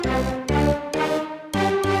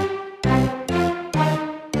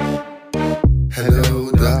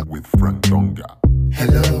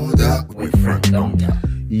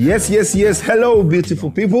Yes. Hello,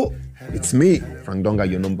 beautiful people. It's me, Frank Donga,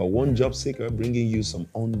 your number one job seeker, bringing you some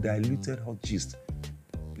undiluted hot gist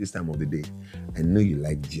this time of the day. I know you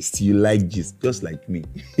like gist. You like gist, just like me.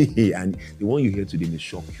 And the one you hear today may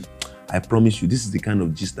shock you. I promise you, this is the kind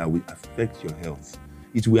of gist that will affect your health.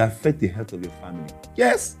 It will affect the health of your family.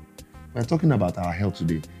 Yes, we're talking about our health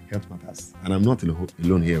today. Health matters. And I'm not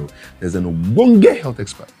alone here. There's an Obonge health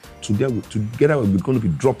expert. Together we're going to be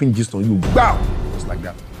dropping gist on you. Wow! Just like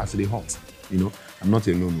that. As they hot. You know, I'm not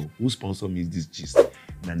alone. No. Who sponsored me this gist?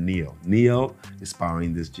 Now, Neil. Neil is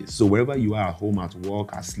powering this gist. So wherever you are, at home, at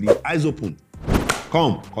work, asleep, eyes open.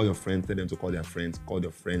 Come, call your friends, tell them to call their friends, call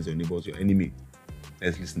your friends, your neighbors, your enemy.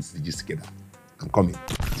 Let's listen to the gist together. I'm coming.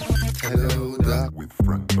 Hello, Doc. With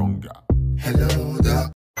Frank Donga. Hello,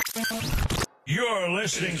 Doc. You're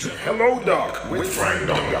listening to Hello, Doc. With Frank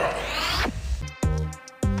Donga.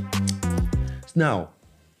 Now,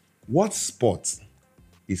 what sport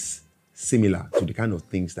is similar to the kind of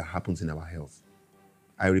things that happens in our health?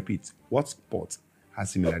 I repeat, what sport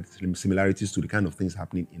has similarities to the kind of things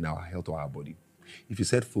happening in our health or our body? If you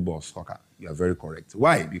said football or soccer, you are very correct.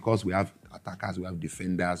 Why? Because we have attackers, we have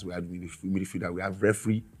defenders, we have midfielder, we have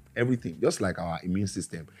referee, everything. Just like our immune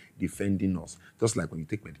system defending us. Just like when you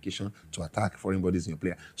take medication to attack foreign bodies in your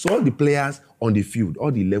player. So all the players on the field,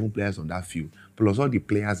 all the 11 players on that field, plus all the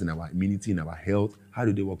players in our immunity, in our health, how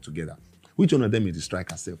do they work together? Which one of them is the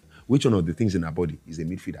striker self? Which one of the things in our body is a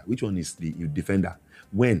midfielder? Which one is the defender?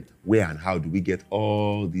 When, where, and how do we get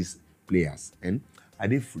all these players? And are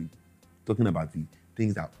they free? Talking about the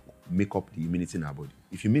things that make up the immunity in our body.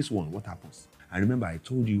 If you miss one, what happens? And remember, I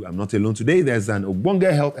told you I'm not alone today. There's an Obonge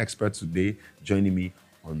health expert today joining me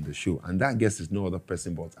on the show. And that guest is no other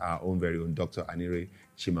person but our own very own Dr. Anire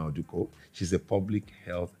Chimaoduko. She's a public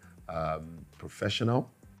health professional,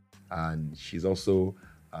 and she's also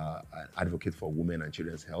an advocate for women and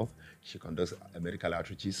children's health. She conducts medical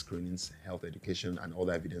outreaches, screenings, health education, and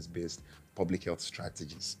other evidence-based public health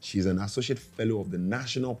strategies. She's an associate fellow of the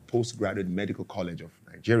National Postgraduate Medical College of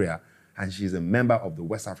Nigeria, and she's a member of the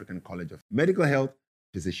West African College of Medical Health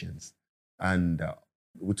Physicians. And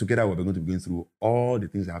together we're going to be going through all the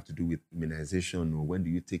things that have to do with immunization, or when do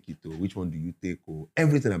you take it, or which one do you take, or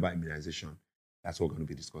everything about immunization. That's what we're going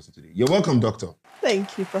to be discussing today. You're welcome, Doctor.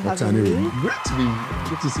 Thank you for Dr. having Anire, me.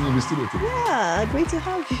 great to see you in the studio today. Yeah, great to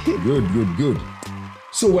have you. Good.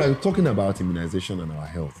 So we're talking about immunization and our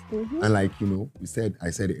health. And like, I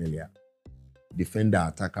said it earlier, defender,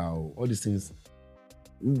 attacker, all these things.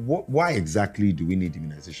 Why exactly do we need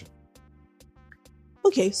immunization?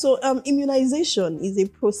 Okay, so immunization is a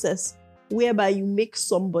process whereby you make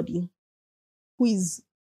somebody who is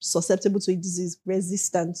susceptible to a disease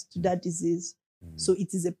resistant to that disease. So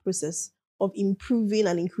it is a process of improving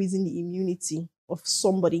and increasing the immunity of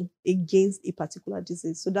somebody against a particular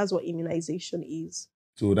disease. So that's what immunization is.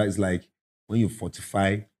 So that is like when you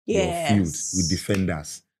fortify your field with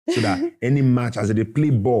defenders, so that any match, as they play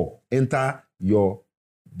ball, enter your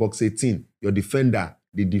box 18, your defender,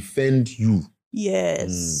 they defend you.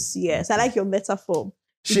 Yes. I like your metaphor.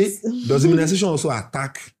 Does immunization also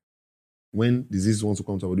attack when disease wants to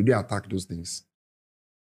come to our body? Do they attack those things?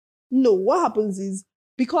 No, what happens is,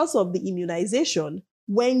 because of the immunization,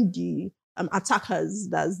 when the attackers,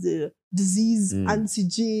 that's the disease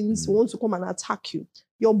antigens, want to come and attack you,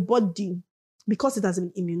 your body, because it has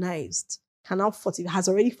been immunized, has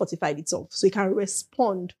already fortified itself. So it can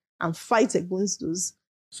respond and fight against those.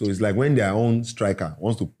 So it's like when their own striker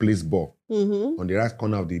wants to place ball on the right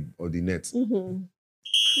corner of the net.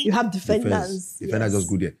 You have defenders. Defenders just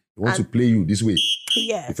go there. They want to play you this way.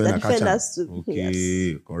 Yes, defenders too. Okay,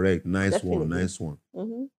 yes. Correct. Nice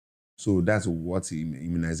one. So that's what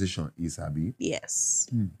immunization is, Abby. Yes.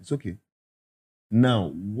 It's okay.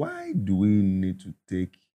 Now, why do we need to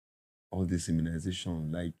take all this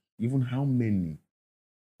immunization? Like, even how many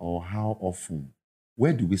or how often?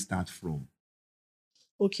 Where do we start from?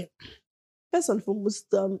 Okay. First and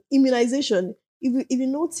foremost, immunization, if you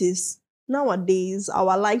notice, nowadays,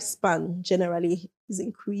 our lifespan generally is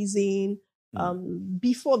increasing.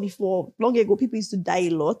 Before, long ago, people used to die a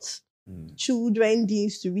lot. Children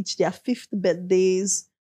used to reach their 5th birthdays.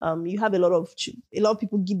 You have a lot of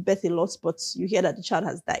people give birth a lot, but you hear that the child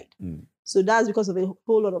has died. So that's because of a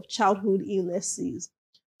whole lot of childhood illnesses.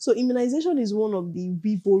 So immunization is one of the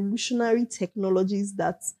revolutionary technologies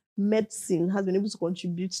that medicine has been able to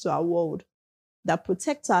contribute to our world, that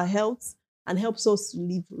protects our health and helps us to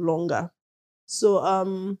live longer.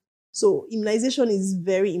 So immunization is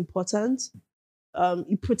very important.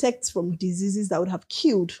 It protects from diseases that would have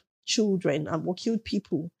killed children or killed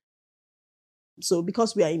people. So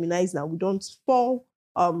because we are immunized now, we don't fall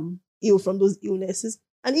ill from those illnesses.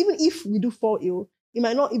 And even if we do fall ill, it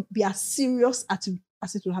might not be as serious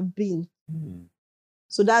as it would have been.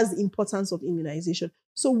 So that's the importance of immunization.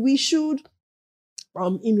 So we should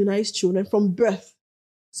immunize children from birth.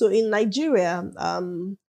 So in Nigeria,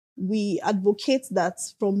 we advocate that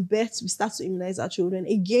from birth we start to immunize our children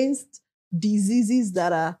against diseases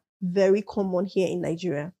that are very common here in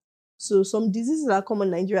Nigeria. So some diseases that are common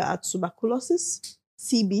in Nigeria are tuberculosis.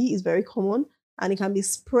 TB is very common, and it can be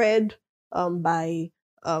spread by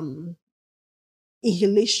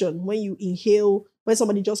inhalation. When you inhale, when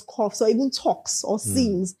somebody just coughs or even talks or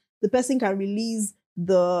sings, the person can release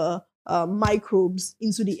the microbes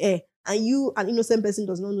into the air, and you, an innocent person,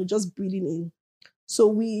 does not know, just breathing in.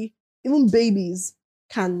 So even babies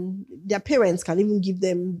their parents can even give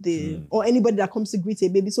them or anybody that comes to greet a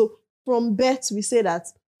baby. So from birth, we say that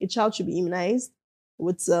a child should be immunized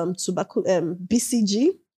with BCG,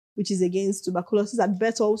 which is against tuberculosis. At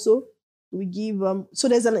birth also, we give, so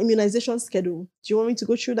there's an immunization schedule. Do you want me to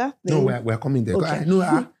go through that? No, we're coming there.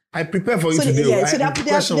 Okay. I prepare for you So today. there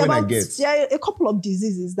There are a couple of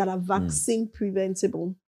diseases that are vaccine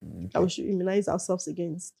preventable that we should immunize ourselves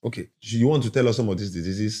against. Okay. You want to tell us some of these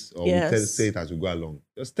diseases, or Yes. we say it as we go along?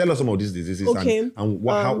 Just tell us some of these diseases Okay. and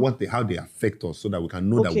how they affect us, so that we can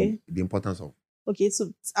know the importance of. Okay,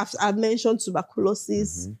 so I've mentioned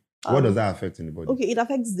tuberculosis. What does that affect in the body? Okay, it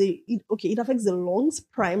affects the lungs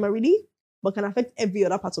primarily, but can affect every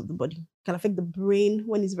other part of the body. Can affect the brain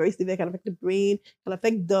when it's very severe. Can affect the brain. Can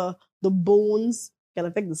affect the bones. Can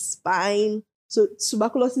affect the spine. So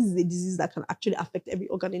tuberculosis is a disease that can actually affect every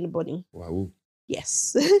organ in the body. Wow.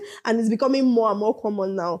 Yes, and it's becoming more and more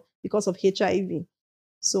common now because of HIV.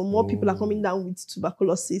 So more people are coming down with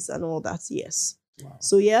tuberculosis and all that. Yes. Wow.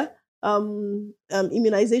 So yeah,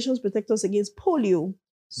 immunizations protect us against polio.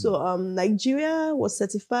 So Nigeria was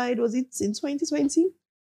certified, was it in 2020,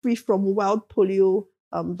 free from wild polio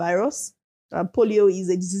virus. Polio is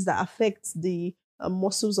a disease that affects the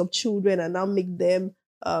muscles of children and now make them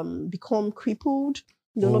become crippled.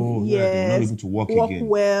 They're not able to walk again.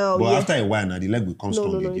 Well, but after a while now, the leg will come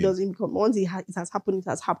strong again. No, it doesn't become. Once it has happened, it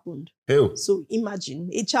has happened. Hell. So imagine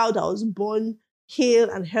a child that was born hale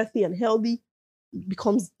and healthy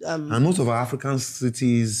becomes and most of our African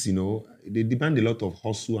cities, they demand a lot of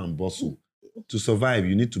hustle and bustle. To survive,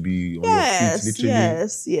 you need to be on your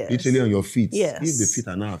feet, literally on your feet. Yes. If the feet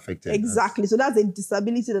are not affected. Exactly. So that's a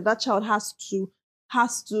disability that child has to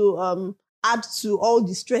add to all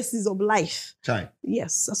the stresses of life. Chai.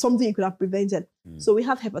 Yes, something you could have prevented. So we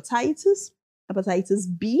have hepatitis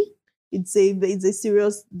B. It's a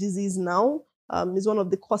serious disease now. It's one of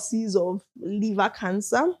the causes of liver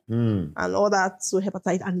cancer and all that. So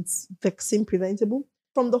hepatitis, and it's vaccine preventable.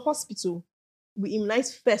 From the hospital, we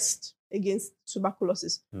immunize first against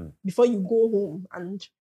tuberculosis before you go home and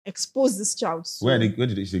expose this child. So where did they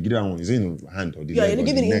give that one? Is it in the hand or the leg? Yeah, they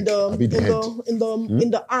give it in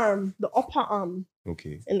the arm, the upper arm.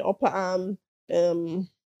 Okay. In the upper arm,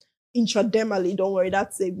 intradermally. Don't worry,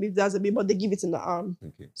 that's a bit, but they give it in the arm.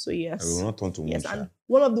 Okay. So yes. I will not turn to yes, and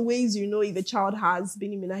one of the ways you know if a child has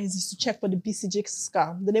been immunized is to check for the BCG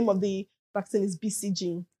scar. The name of the vaccine is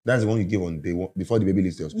BCG. That's the one you give on day one before the baby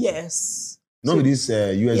leaves the hospital. Yes. Not with this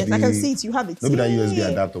USB. Yes, I can see it. You have it. Not with that USB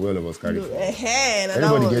adapter where all of us carry.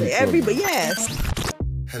 Everybody get it. Everybody, yes.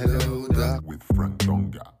 Hello, Doc. With Frank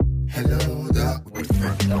Donga. Hello, Doc. With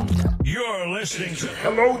Frank Donga. You're listening to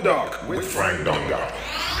Hello, Doc. With Frank Donga.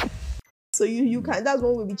 So you can. That's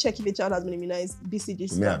one way we check if a child has been immunized. BCG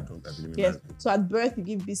scar. Yes. So at birth we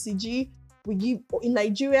give BCG. We give in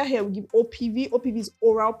Nigeria here we give OPV. OPV is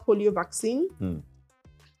oral polio vaccine,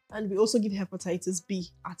 and we also give hepatitis B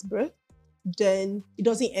at birth. Then it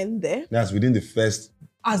doesn't end there. That's within the first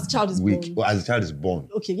as the child is week, born. or as the child is born.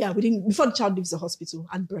 Okay, yeah, before the child leaves the hospital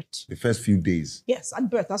at birth. The first few days. Yes, at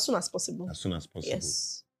birth, as soon as possible. As soon as possible.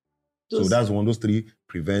 Yes. So that's those three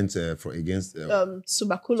prevent against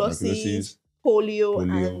tuberculosis, polio,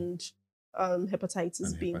 and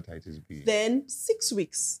hepatitis B. Hepatitis B. Then 6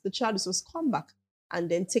 weeks, the child is supposed to come back and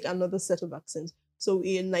then take another set of vaccines. So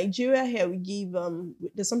in Nigeria here, we give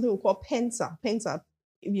there's something we call Penta. Penta,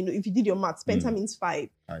 if you did your maths, Penta means 5.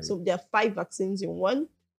 So there are 5 vaccines in one.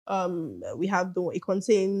 We have it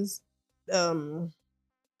contains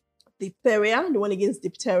diphtheria, the one against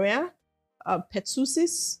diphtheria,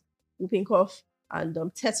 pertussis, whooping cough, and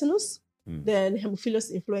tetanus. Then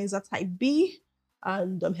Haemophilus influenza type B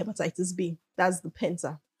and hepatitis B. That's the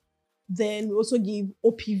Penta. Then we also give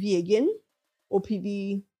OPV again.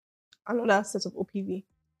 OPV, another set of OPV.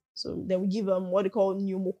 So then we give what they call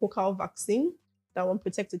pneumococcal vaccine. That one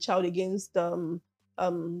protects the child against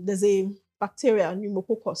there's a bacteria,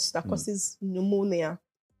 pneumococcus, that causes pneumonia.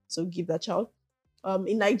 So give that child.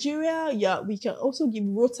 In Nigeria, yeah, we can also give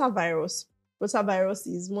rotavirus. Rotavirus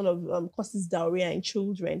is one of causes diarrhea in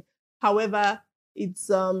children. However, it's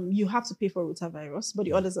you have to pay for rotavirus, but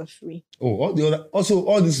the others are free. Oh,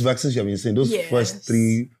 all these vaccines you have been saying, those Yes. first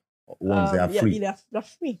 3 ones, they are free. They're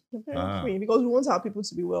free. They're very Ah. free because we want our people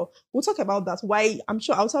to be well. We'll talk about that. Why? I'm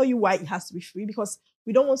sure I'll tell you why it has to be free, because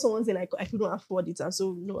we don't want someone saying like, I couldn't afford it, and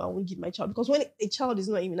so no, I won't give my child. Because when a child is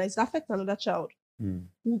not immunized, it affects another child. Mm.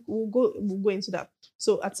 We'll go into that.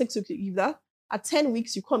 So at 6 weeks, you give that. At 10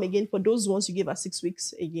 weeks, you come again for those ones you gave at 6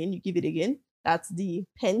 weeks. Again, you give it again. That's the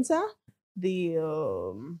penta, the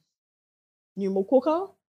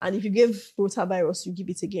pneumococcal, and if you give rotavirus, you give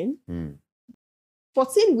it again. Mm.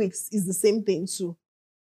 14 weeks is the same thing too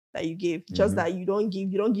that you gave, just Mhm. that you don't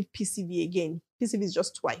give PCV again. PCV is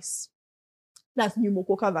just twice. That's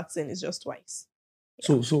pneumococcal vaccine is just twice.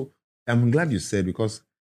 So I'm glad you said, because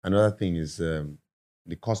another thing is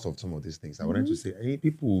the cost of some of these things. I wanted to say,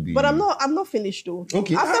 people will be. But I'm not finished though.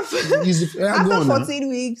 Okay. After, Go after on now. 14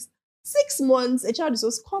 weeks, 6 months, a child is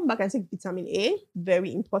supposed to come back and take vitamin A.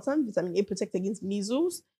 Very important. Vitamin A protects against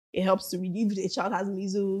measles. It helps to reduce, if a child has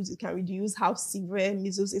measles, it can reduce how severe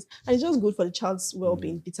measles is. And it's just good for the child's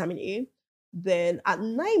well-being, vitamin A. Then at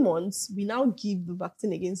 9 months, we now give the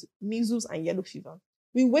vaccine against measles and yellow fever.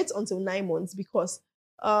 We wait until 9 months because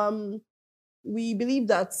we believe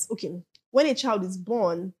that, okay, when a child is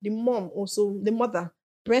born, the mother,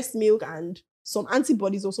 breast milk and some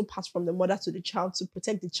antibodies also pass from the mother to the child to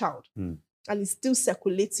protect the child. Mm. And it's still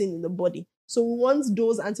circulating in the body. So we want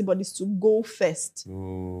those antibodies to go first.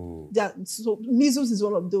 Oh. So measles is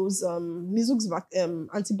one of those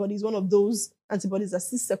antibodies, one of those antibodies that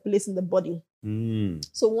still circulates in the body. Mm.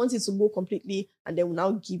 So we want it to go completely, and then we'll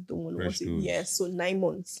now give the one. Fresh dose. Yes, so 9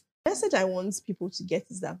 months. The message I want people to get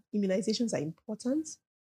is that immunizations are important.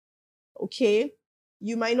 Okay,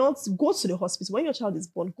 you might not go to the hospital. When your child is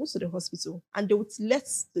born, go to the hospital, and they would let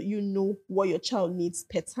you know what your child needs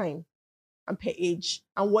per time and per age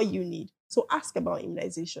and what you need. So ask about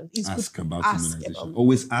immunization. Ask about immunization.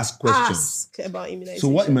 Always ask questions. Ask about immunization. So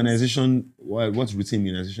what immunization, what's routine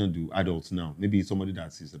immunization do adults now? Maybe somebody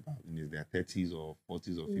that is about in their 30s or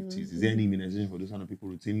 40s or 50s. Is there any immunization for those kind of people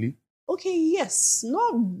routinely? Okay, yes.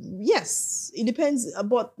 Yes. It depends.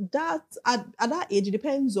 But that at that age, it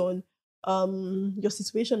depends on your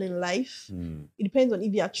situation in life. Mm. It depends on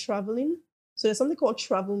if you are traveling. So there's something called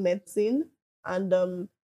travel medicine. And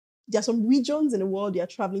there are some regions in the world you are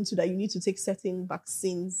traveling to that you need to take certain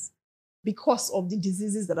vaccines because of the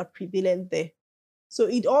diseases that are prevalent there. So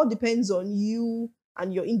it all depends on you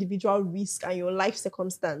and your individual risk and your life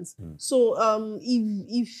circumstance. Mm. So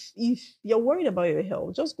if you're worried about your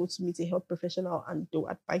health, just go to meet a health professional and they'll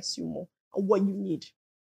advise you more on what you need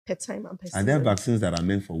per time and per Are there season. vaccines that are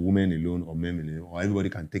meant for women alone or men alone, or everybody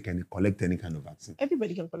can collect any kind of vaccine?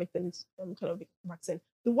 Everybody can collect any kind of vaccine.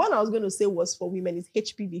 The one I was going to say was for women is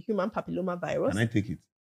HPV, human papilloma virus. Can I take it?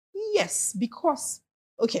 Yes, because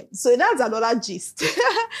okay, so that's another gist.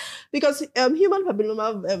 Because human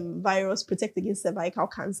papilloma virus protects against cervical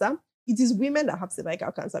cancer. It is women that have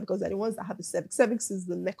cervical cancer because they're the ones that have the cervix. Cervix is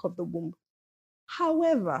the neck of the womb.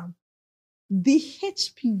 However, the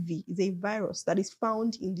HPV is a virus that is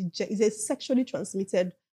found is a sexually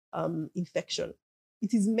transmitted infection.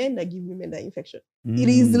 It is men that give women that infection. It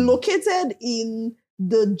is located in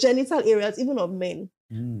the genital areas, even of men.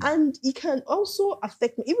 And it can also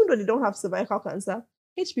affect, even though they don't have cervical cancer,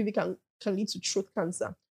 HPV can lead to throat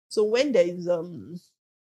cancer. So when there is,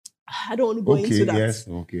 I don't want to go into that. Yes,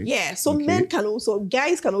 okay. Yeah, so Okay.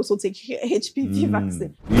 guys can also take HPV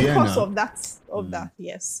vaccine Yeah, because now. of that,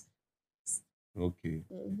 yes. Okay.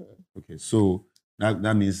 Mhm. Okay. So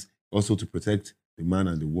that means also to protect the man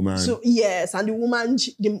and the woman. So yes, and the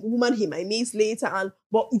woman he might miss later,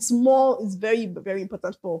 but it's very, very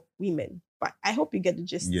important for women. But I hope you get the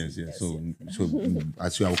gist. Yes. So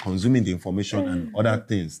as you are consuming the information and other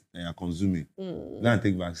things that you are consuming, go and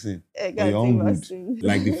take vaccine. For your own good.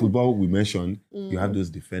 Like the football we mentioned, you have those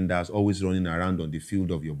defenders always running around on the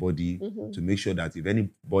field of your body to make sure that if any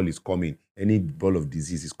ball is coming, any ball of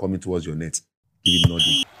disease is coming towards your net, give it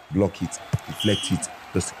nothing, block it, deflect it,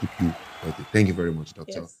 just to keep you healthy. Thank you very much,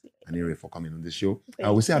 Dr. Anire, for coming on the show.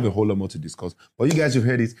 We still have a whole lot more to discuss, but you guys have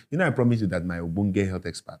heard it. I promised you that my Obunge health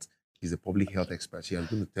expert is a public health expert. She is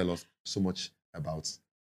going to tell us so much about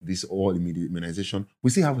this all immunization. We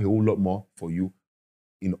still have a whole lot more for you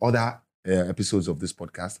in other episodes of this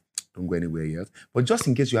podcast. Don't go anywhere yet. But just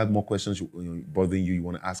in case you have more questions bothering you, you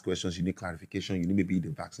want to ask questions, you need clarification, you need maybe the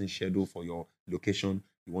vaccine schedule for your location,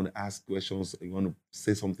 you want to ask questions, you want to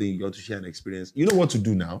say something, you want to share an experience, you know what to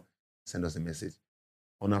do now. Send us a message.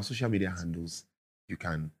 On our social media handles, you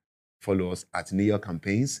can follow us at New York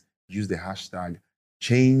Campaigns. Use the hashtag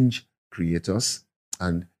 #ChangeCreators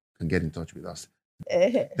and can get in touch with us.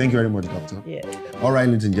 Thank you very much, Doctor. Yeah. All right,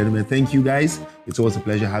 ladies and gentlemen, thank you guys. It's always a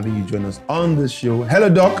pleasure having you join us on the show. Hello,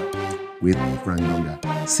 Doc, with Frank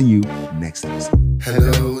Donga. See you next episode.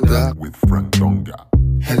 Hello, Doc. With Frank Donga.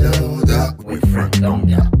 Hello, Doc. With Frank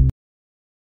Donga.